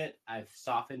little bit, I've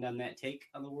softened on that take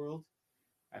on the world.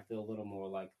 I feel a little more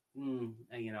like,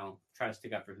 try to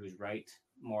stick up for who's right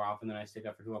more often than I stick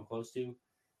up for who I'm close to.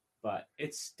 But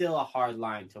it's still a hard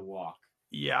line to walk.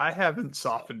 Yeah, I haven't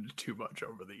softened too much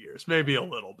over the years. Maybe a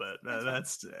little bit.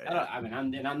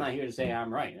 I'm not here to say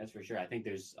I'm right. That's for sure. I think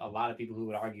there's a lot of people who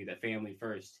would argue that family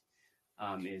first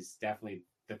is definitely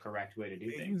the correct way to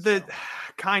do things.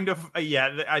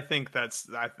 I think that's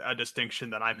a distinction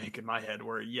that I make in my head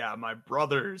where, my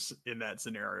brothers in that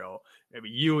scenario, maybe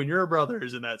you and your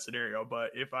brothers in that scenario,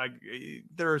 but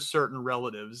there are certain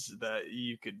relatives that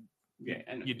you could,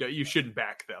 you shouldn't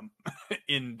back them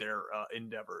in their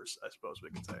endeavors, I suppose we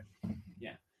could say.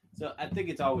 Yeah. So I think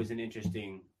it's always an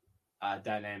interesting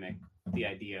dynamic, the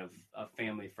idea of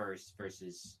family first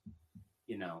versus,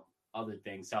 other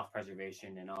things,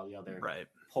 self-preservation and all the other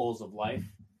poles of life.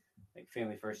 Like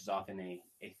family first is often a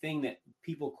thing that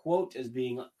people quote as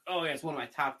being, oh, yeah, it's one of my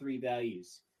top 3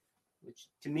 values, which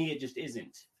to me, it just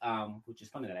isn't, which is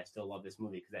funny that I still love this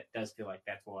movie because that does feel like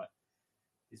that's what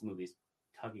this movie is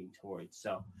tugging towards.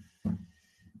 So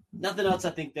nothing else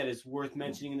I think that is worth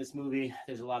mentioning in this movie.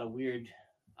 There's a lot of weird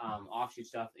offshoot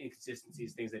stuff,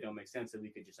 inconsistencies, things that don't make sense that we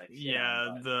could just like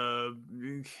the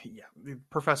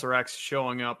Professor X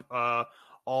showing up,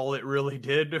 all it really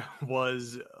did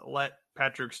was let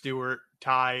Patrick Stewart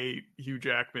tie Hugh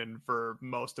Jackman for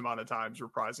most amount of times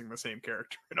reprising the same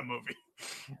character in a movie.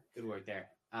 Good work there.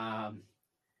 And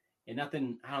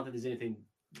nothing, I don't think there's anything,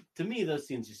 to me those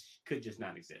scenes could just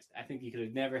not exist. I think you could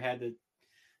have never had the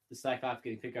Cyclops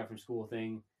getting picked up from school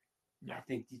thing. Yeah. I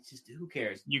think it's just, who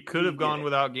cares? You could have gone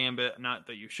without Gambit, not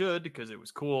that you should, because it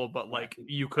was cool, but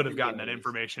you could have gotten that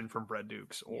information from Brett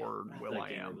Dukes or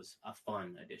will.i.am. It was a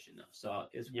fun addition, though, so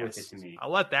it's worth it to me. I'll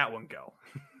let that one go.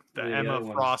 The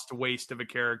Emma Frost waste of a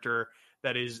character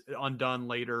that is undone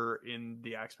later in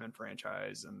the X-Men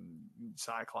franchise, and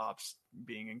Cyclops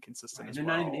being inconsistent as well.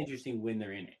 They're not even interesting when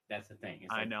they're in it. That's the thing.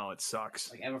 I know, it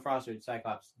sucks. Like Emma Frost or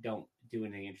Cyclops don't do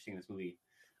anything interesting in this movie,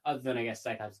 other than I guess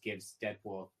Cyclops gives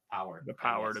Deadpool the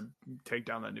power to take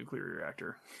down that nuclear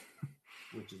reactor,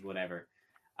 which is whatever.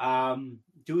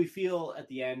 Do we feel at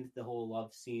the end the whole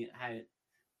love scene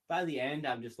by the end,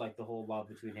 I'm just like the whole love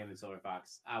between him and Silver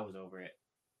Fox, I was over it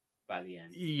by the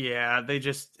end. Yeah,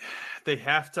 they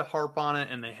have to harp on it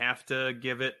and they have to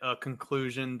give it a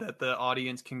conclusion that the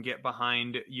audience can get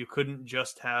behind. You couldn't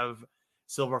just have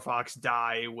Silver Fox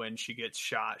die when she gets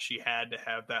shot. She had to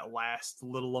have that last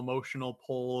little emotional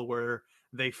pull where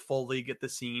they fully get the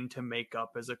scene to make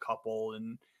up as a couple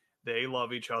and they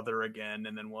love each other again.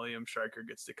 And then William Stryker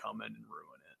gets to come in and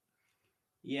ruin it.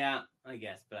 Yeah, I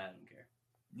guess, but I don't care.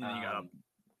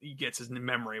 He gets his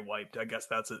memory wiped. I guess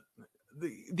that's it.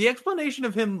 The explanation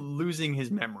of him losing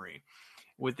his memory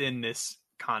within this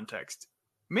context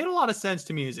made a lot of sense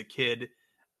to me as a kid.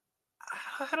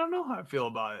 I don't know how I feel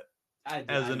about it.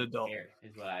 As an adult,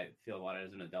 is what I feel about it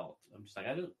as an adult. I'm just like,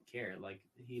 I don't care. Like,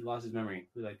 he lost his memory.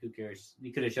 Who cares?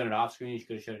 You could have shown it off screen. You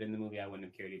could have showed it in the movie. I wouldn't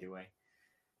have cared either way.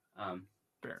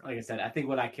 Like I said, I think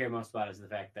what I care most about is the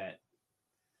fact that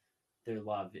their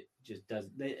love just does.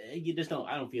 You just don't.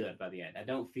 I don't feel it by the end. I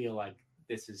don't feel like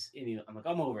this is any. I'm like,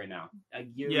 I'm over it now.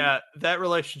 That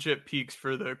relationship peaks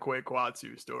for the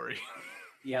Quake-Watsu story.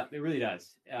 Yeah, it really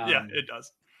does. It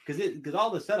does. Because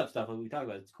all the setup stuff that we talked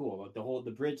about, it's cool. Like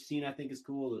the bridge scene, I think is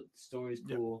cool. The story is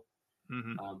cool. Yep.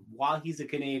 Mm-hmm. While he's a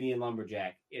Canadian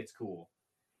lumberjack, it's cool.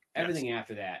 Everything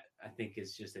after that, I think,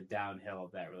 is just a downhill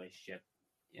of that relationship.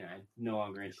 I'm no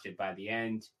longer interested by the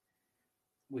end.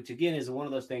 Which again is one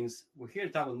of those things. We're here to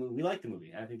talk about the movie. We like the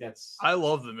movie. I think that's. I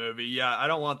love the movie. Yeah, I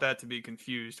don't want that to be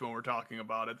confused when we're talking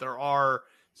about it. There are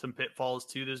some pitfalls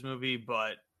to this movie,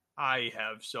 but I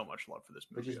have so much love for this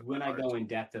movie. But just when I go in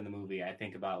depth in the movie, I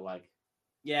think about like,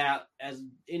 yeah, as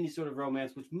any sort of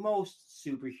romance, which most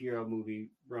superhero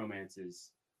movie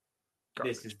romances,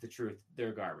 this is the truth.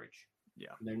 They're garbage.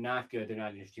 Yeah. They're not good. They're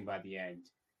not interesting by the end.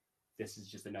 This is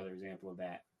just another example of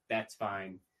that. That's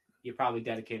fine. You probably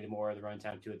dedicated more of the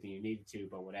runtime to it than you needed to,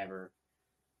 but whatever.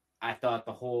 I thought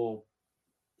the whole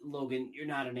Logan, you're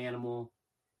not an animal.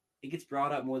 It gets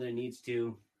brought up more than it needs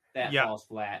to. That falls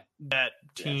flat. That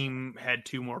team had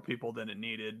 2 more people than it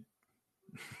needed.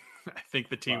 I think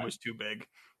the team was too big.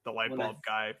 The light bulb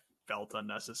guy felt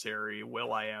unnecessary.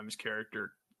 Will.i.am's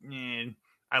character,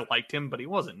 I liked him, but he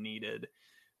wasn't needed.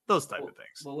 Those type of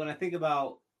things. Well, when I think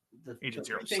about the Agent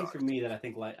Zero things for me that I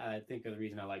think are the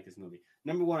reason I like this movie.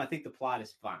 Number one, I think the plot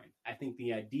is fine. I think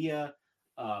the idea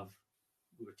of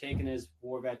we were taken as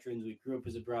war veterans, we grew up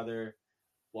as a brother,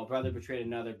 while brother betrayed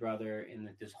another brother, and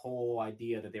that this whole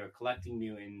idea that they were collecting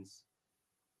mutants.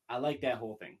 I like that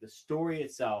whole thing. The story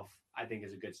itself, I think,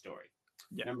 is a good story.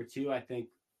 Yeah. Number two, I think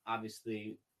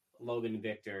obviously Logan and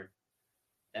Victor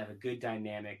have a good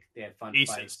dynamic. They have fun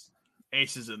fights.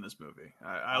 Aces in this movie.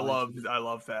 I love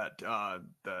that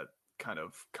that kind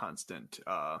of constant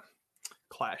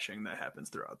clashing that happens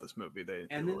throughout this movie.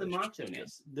 And then the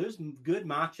macho-ness. There's good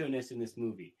macho-ness in this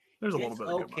movie. There's a little bit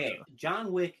of good macho.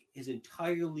 John Wick is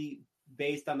entirely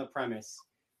based on the premise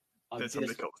of that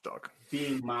somebody kills a dog.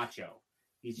 Being macho.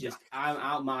 He's just I'm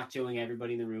out machoing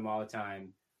everybody in the room all the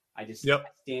time. I just stand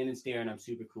and stare and I'm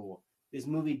super cool. This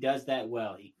movie does that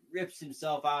well. He rips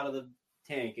himself out of the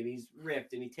tank and he's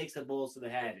ripped and he takes the bullets to the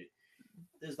head.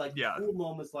 There's like cool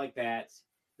moments like that.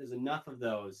 There's enough of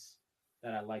those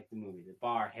that I like the movie. The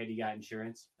bar, had you got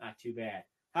insurance? Not too bad.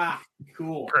 Ha!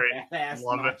 Cool. Great. That's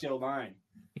macho line.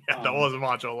 Yeah, that was a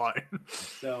macho line.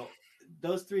 So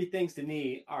those 3 things to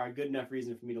me are a good enough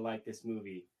reason for me to like this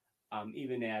movie.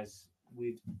 Even as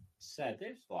we've said,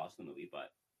 there's flaws in the movie,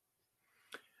 but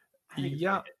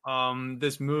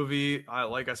this movie,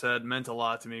 like I said, meant a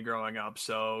lot to me growing up.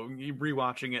 So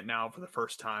rewatching it now for the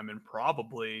first time in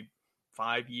probably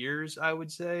 5 years, I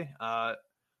would say,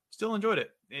 still enjoyed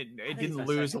it. It didn't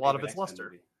lose a lot of its luster.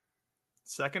 Movie.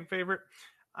 Second favorite,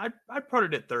 I'd put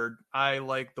it at third. I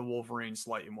like the Wolverine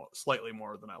slightly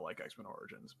more than I like X-Men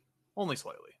Origins. Only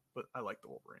slightly, but I like the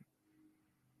Wolverine.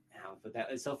 But that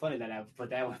it's so funny that I would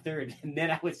put that one third, and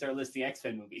then I would start listing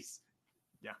X-Men movies.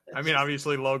 Yeah, I mean,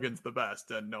 obviously Logan's the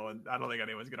best, and I don't think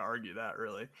anyone's going to argue that,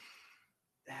 really.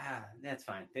 That's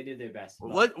fine. They did their best.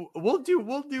 We'll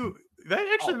do that.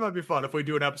 Actually, might be fun if we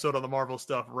do an episode on the Marvel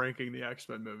stuff ranking the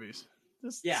X-Men movies.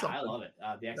 I love it.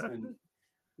 The X-Men.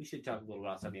 We should talk a little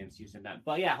about some of the MCU sometime.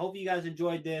 But yeah, hope you guys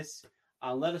enjoyed this.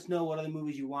 Let us know what other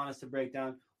movies you want us to break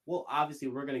down. Well, obviously,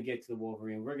 we're going to get to the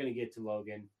Wolverine. We're going to get to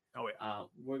Logan. Oh yeah.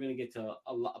 We're going to get to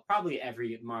probably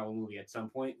every Marvel movie at some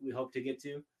point. We hope to get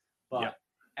to, but.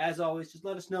 As always, just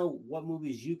let us know what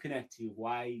movies you connect to,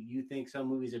 why you think some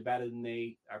movies are better than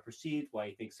they are perceived, why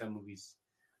you think some movies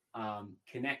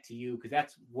connect to you, because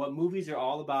that's what movies are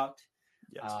all about.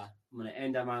 Yes. I'm going to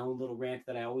end on my own little rant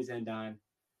that I always end on.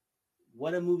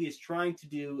 What a movie is trying to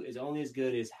do is only as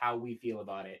good as how we feel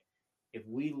about it. If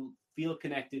we feel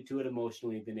connected to it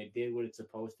emotionally, then it did what it's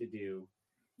supposed to do.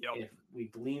 Yep. If we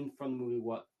gleaned from the movie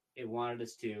what it wanted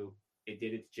us to, it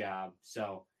did its job.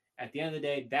 So at the end of the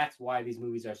day, that's why these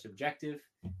movies are subjective,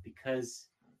 because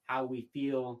how we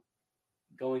feel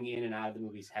going in and out of the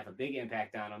movies have a big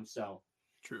impact on them. So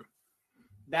true.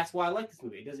 That's why I like this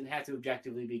movie. It doesn't have to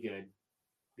objectively be good,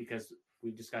 because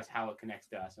we've discussed how it connects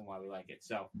to us and why we like it.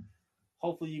 So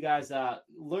hopefully you guys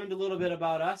learned a little bit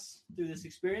about us through this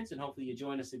experience, and hopefully you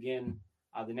join us again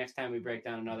the next time we break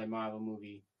down another Marvel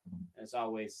movie. As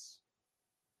always,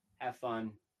 have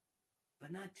fun,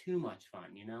 but not too much fun,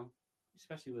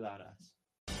 especially without us.